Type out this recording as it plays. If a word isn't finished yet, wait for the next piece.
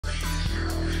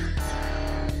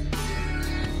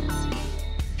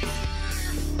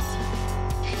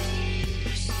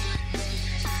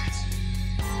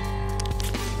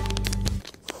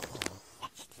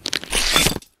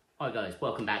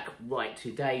welcome back. Right,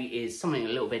 today is something a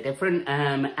little bit different.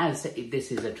 As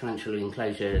this is a Tarantula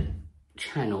Enclosure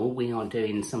channel, we are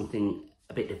doing something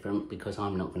a bit different because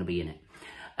I'm not going to be in it.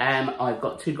 I've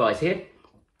got two guys here,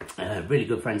 really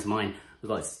good friends of mine. We've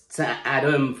got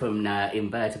Adam from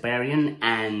Invertabarian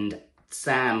and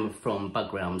Sam from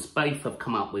Bug Realms. Both have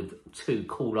come up with two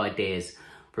cool ideas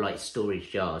for like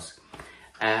storage jars.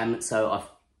 So I've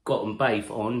got them both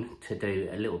on to do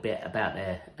a little bit about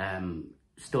their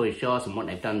storage jars and what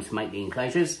they've done to make the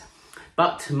enclosures.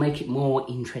 But to make it more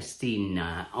interesting,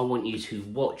 I want you to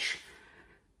watch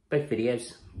both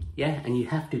videos, yeah, and you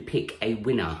have to pick a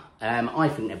winner. I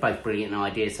think they're both brilliant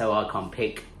ideas, so I can't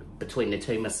pick between the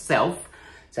two myself.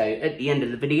 So at the end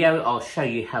of the video, I'll show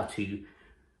you how to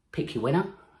pick your winner,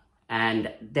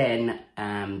 and then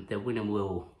the winner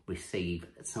will receive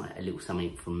a little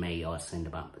something from me. I'll send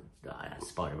about a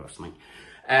spider or something,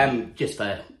 just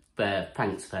for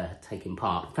thanks for taking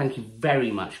part. Thank you very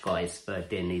much, guys, for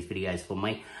doing these videos for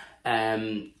me.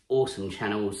 Awesome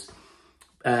channels.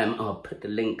 I'll put the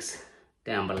links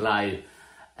down below.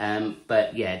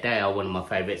 But yeah, they are one of my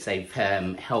favourites. They've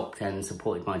helped and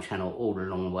supported my channel all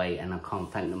along the way, and I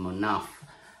can't thank them enough.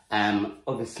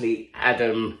 Obviously,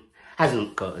 Adam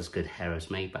hasn't got as good hair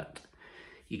as me, but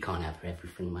you can't have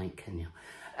everything, mate, can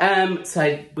you?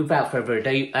 So without further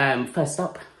ado, first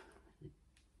up,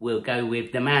 we'll go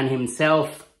with the man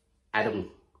himself,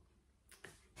 Adam.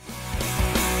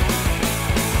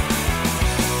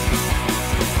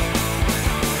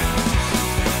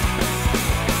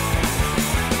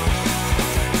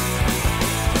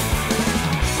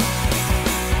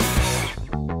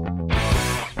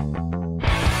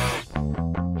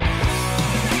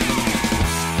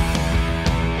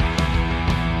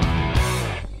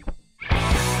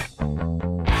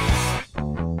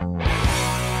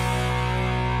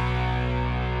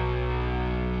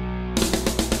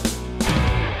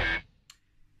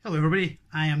 Hello everybody,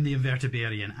 I am the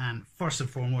Invertabarian, and first and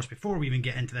foremost, before we even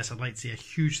get into this, I'd like to say a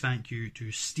huge thank you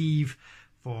to Steve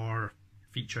for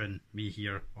featuring me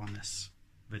here on this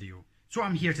video. So what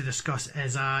I'm here to discuss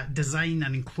is a design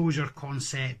and enclosure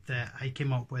concept that I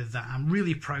came up with that I'm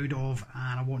really proud of,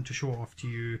 and I want to show it off to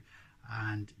you.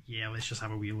 And yeah, let's just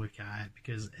have a wee look at it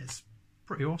because it's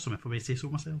pretty awesome, if I may say so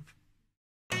myself.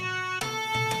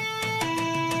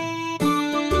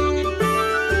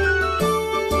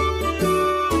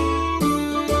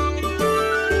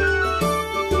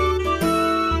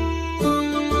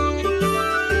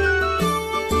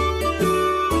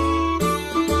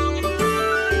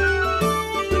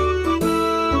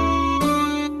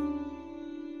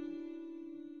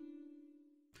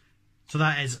 So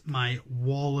that is my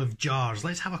wall of jars.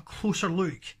 Let's have a closer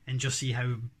look and just see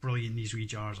how brilliant these wee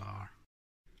jars are.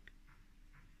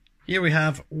 Here we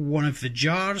have one of the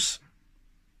jars.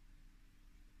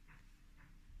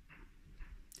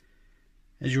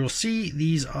 As you will see,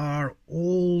 these are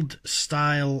old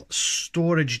style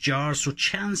storage jars, so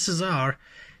chances are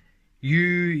you,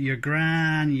 your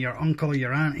gran, your uncle,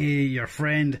 your auntie, your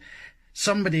friend,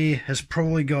 somebody has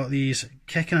probably got these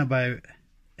kicking about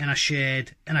in a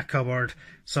shed, in a cupboard,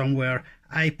 somewhere.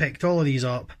 I picked all of these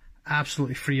up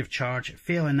absolutely free of charge.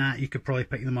 Failing that, you could probably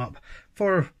pick them up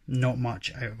for not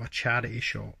much out of a charity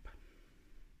shop.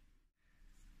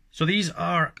 So these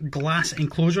are glass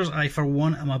enclosures. I, for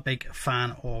one, am a big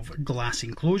fan of glass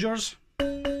enclosures.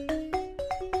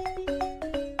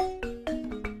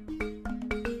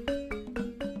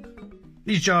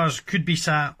 These jars could be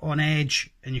sat on edge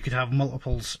and you could have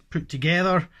multiples put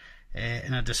together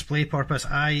in a display purpose.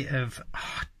 I have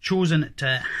chosen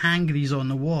to hang these on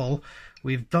the wall.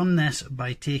 We've done this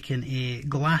by taking a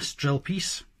glass drill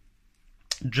piece,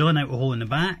 drilling out a hole in the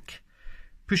back,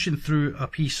 pushing through a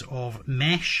piece of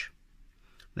mesh.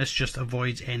 This just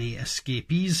avoids any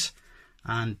escapees,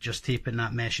 and just taping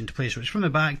that mesh into place, which from the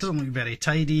back doesn't look very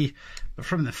tidy, but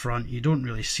from the front you don't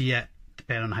really see it,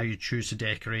 depending on how you choose to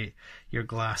decorate your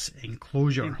glass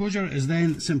enclosure. The enclosure is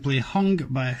then simply hung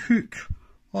by a hook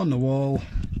on the wall,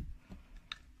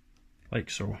 like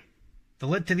so. The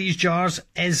lid to these jars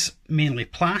is mainly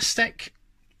plastic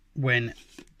when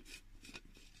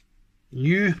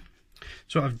new.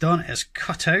 So what I've done is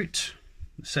cut out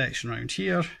the section around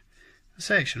here, the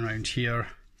section around here,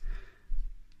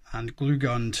 and glue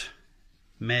gunned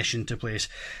mesh into place.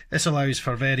 This allows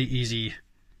for very easy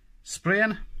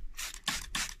spraying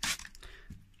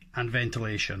and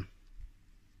ventilation.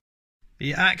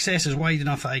 The access is wide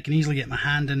enough that I can easily get my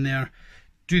hand in there,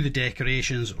 do the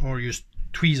decorations, or use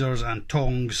tweezers and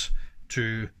tongs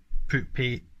to put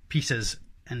pieces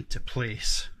into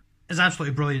place. As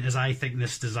absolutely brilliant as I think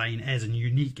this design is and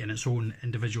unique in its own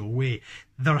individual way,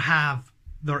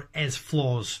 there is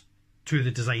flaws to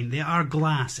the design. They are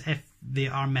glass. If they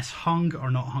are mishung or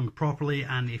not hung properly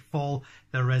and they fall,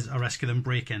 there is a risk of them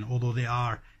breaking, although they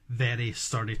are very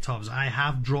sturdy tubs. I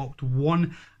have dropped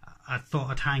one. I thought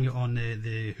I'd hang it on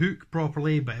the hook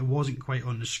properly, but it wasn't quite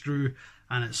on the screw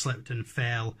and it slipped and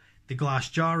fell. The glass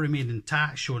jar remained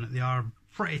intact, showing that they are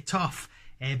pretty tough,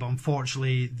 but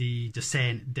unfortunately the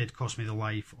descent did cost me the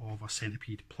life of a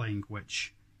centipede pling,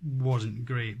 which wasn't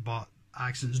great, but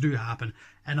accidents do happen.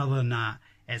 And other than that,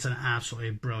 it's an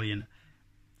absolutely brilliant,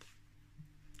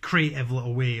 creative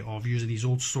little way of using these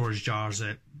old storage jars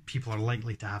that people are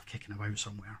likely to have kicking about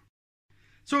somewhere.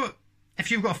 So if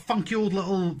you've got a funky old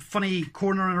little funny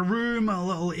corner in a room, a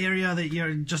little area that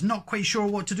you're just not quite sure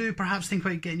what to do, perhaps think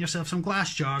about getting yourself some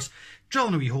glass jars,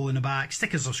 drilling a wee hole in the back,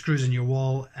 sticking some screws in your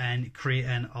wall and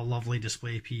creating a lovely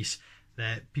display piece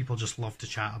that people just love to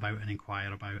chat about and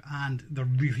inquire about. And they're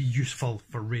really useful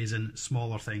for raising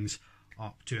smaller things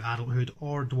up to adulthood,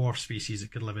 or dwarf species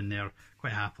that could live in there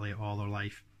quite happily all their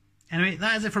life. Anyway,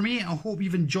 that is it for me. I hope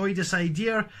you've enjoyed this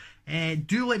idea.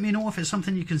 Do let me know if it's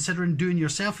something you're considering doing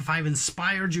yourself, if I've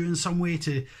inspired you in some way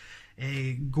to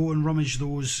go and rummage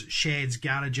those sheds,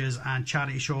 garages and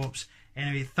charity shops.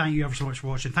 Anyway, thank you ever so much for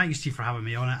watching. Thank you, Steve, for having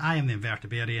me on it. I am the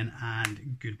Invertabarian,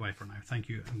 and goodbye for now. Thank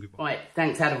you and goodbye. Right,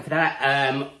 thanks Adam for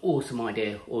that. Awesome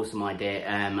idea, awesome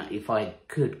idea. If I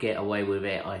could get away with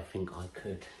it, I think I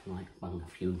could. Like, bung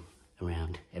a few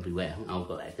around everywhere. I've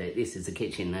got this is the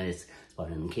kitchen. There's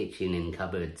one in the kitchen, in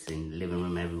cupboards, in the living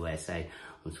room, everywhere. So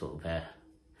I'm sort of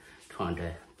trying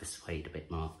to persuade a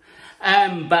bit more.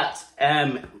 But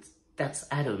that's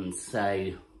Adam.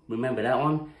 So remember that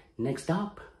one. Next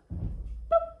up,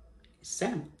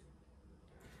 Sam.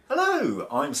 Hello,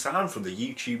 I'm Sam from the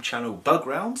YouTube channel Bug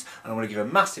Rounds, and I want to give a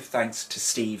massive thanks to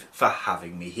Steve for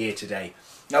having me here today.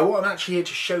 Now, what I'm actually here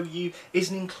to show you is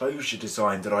an enclosure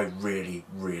design that I really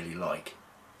like.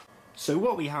 So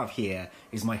what we have here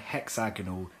is my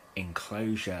hexagonal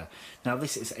enclosure. Now,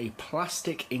 this is a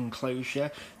plastic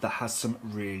enclosure that has some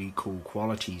really cool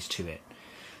qualities to it.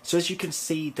 So as you can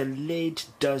see, the lid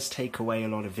does take away a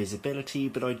lot of visibility,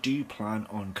 but I do plan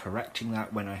on correcting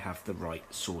that when I have the right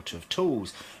sort of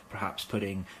tools. Perhaps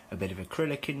putting a bit of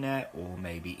acrylic in there, or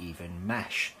maybe even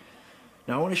mesh.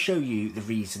 Now I want to show you the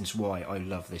reasons why I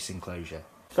love this enclosure.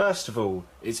 First of all,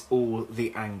 it's all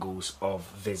the angles of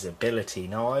visibility.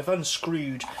 Now I've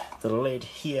unscrewed the lid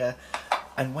here,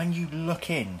 and when you look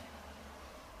in,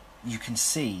 you can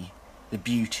see the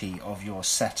beauty of your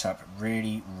setup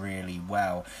really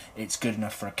well. It's good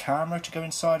enough for a camera to go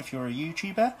inside if you're a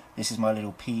YouTuber. This is my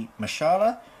little P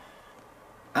Mashallah.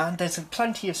 And there's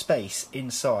plenty of space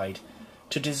inside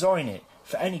to design it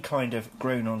for any kind of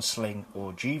grown-on sling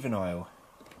or juvenile.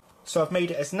 So I've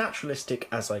made it as naturalistic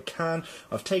as I can.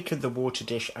 I've taken the water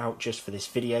dish out just for this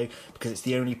video because it's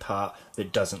the only part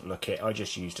that doesn't look it. I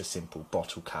just used a simple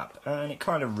bottle cap and it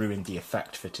kind of ruined the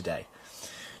effect for today.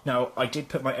 Now, I did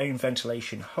put my own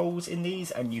ventilation holes in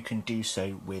these, and you can do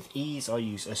so with ease. I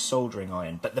use a soldering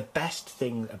iron, but the best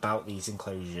thing about these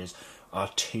enclosures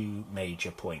are two major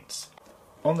points.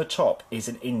 On the top is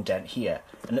an indent here,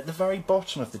 and at the very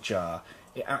bottom of the jar,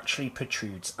 it actually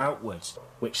protrudes outwards,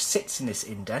 which sits in this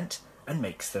indent and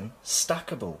makes them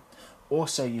stackable.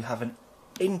 Also, you have an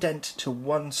indent to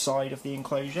one side of the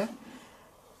enclosure,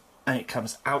 and it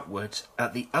comes outwards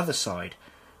at the other side,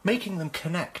 making them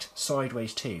connect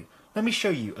sideways too. Let me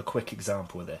show you a quick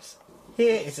example of this.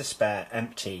 Here is a spare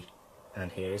empty,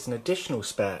 and here is an additional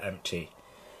spare empty.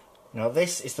 Now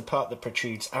this is the part that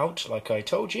protrudes out, like I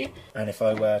told you, and if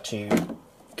I were to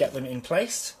get them in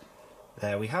place,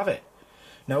 there we have it.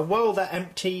 Now while they're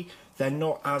empty, they're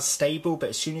not as stable, but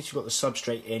as soon as you've got the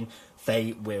substrate in,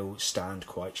 they will stand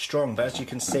quite strong. But as you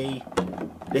can see,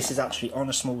 this is actually on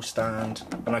a small stand,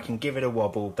 and I can give it a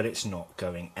wobble, but it's not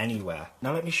going anywhere.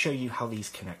 Now let me show you how these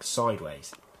connect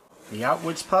sideways. The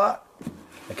outwards part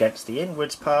against the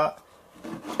inwards part,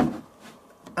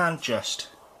 and just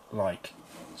like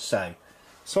so.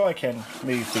 So I can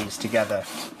move these together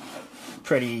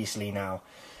pretty easily now.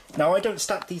 Now I don't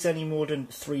stack these any more than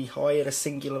 3 high at a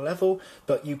singular level,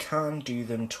 but you can do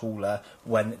them taller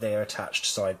when they are attached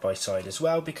side by side as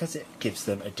well, because it gives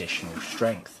them additional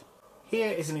strength.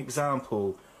 Here is an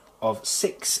example of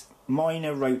 6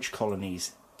 minor roach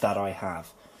colonies that I have.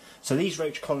 So these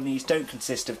roach colonies don't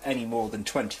consist of any more than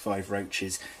 25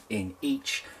 roaches in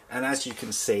each, and as you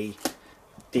can see,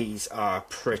 these are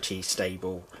pretty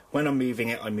stable. When I'm moving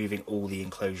it, I'm moving all the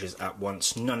enclosures at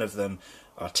once. None of them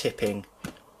are tipping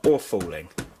or falling.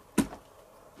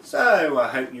 So I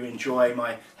hope you enjoy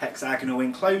my hexagonal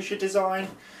enclosure design,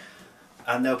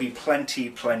 and there'll be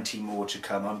plenty more to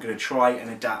come. I'm going to try and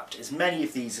adapt as many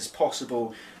of these as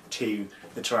possible to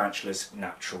the tarantula's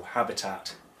natural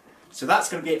habitat. So that's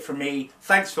going to be it from me.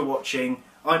 Thanks for watching.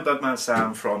 I'm Bugman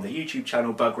Sam from the YouTube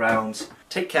channel Bug Rounds.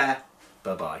 Take care.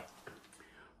 Bye-bye.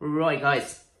 Right,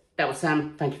 guys. That was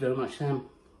Sam. Thank you very much, Sam.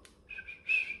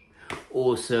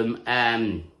 Awesome.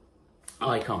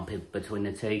 I can't pick between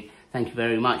the two. Thank you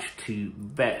very much to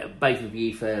both of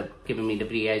you for giving me the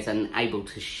videos and able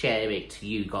to share it to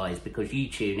you guys, because you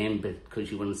tune in because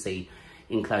you want to see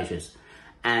Enclosures,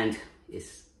 and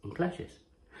it's Enclosures.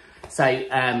 So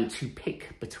to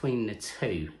pick between the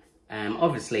two,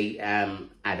 obviously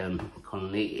Adam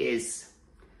Connolly is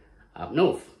up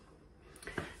north.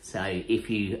 So if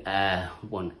you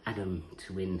want Adam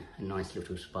to win a nice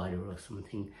little spider or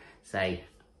something, say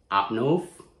up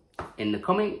north in the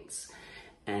comments.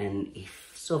 And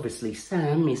if obviously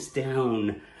Sam is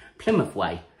down Plymouth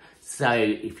way, so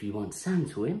if you want Sam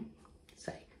to win,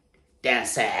 say down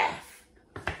south.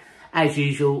 As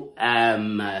usual,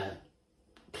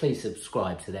 please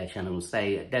subscribe to their channels.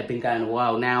 They've been going a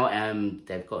while now.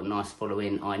 They've got a nice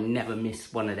following. I never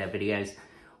miss one of their videos.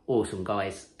 Awesome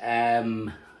guys. As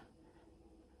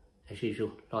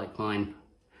usual, like mine,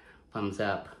 thumbs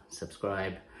up,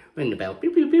 subscribe, ring the bell,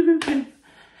 beep, beep, beep, beep, beep.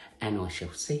 And I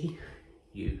shall see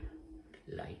you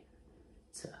later.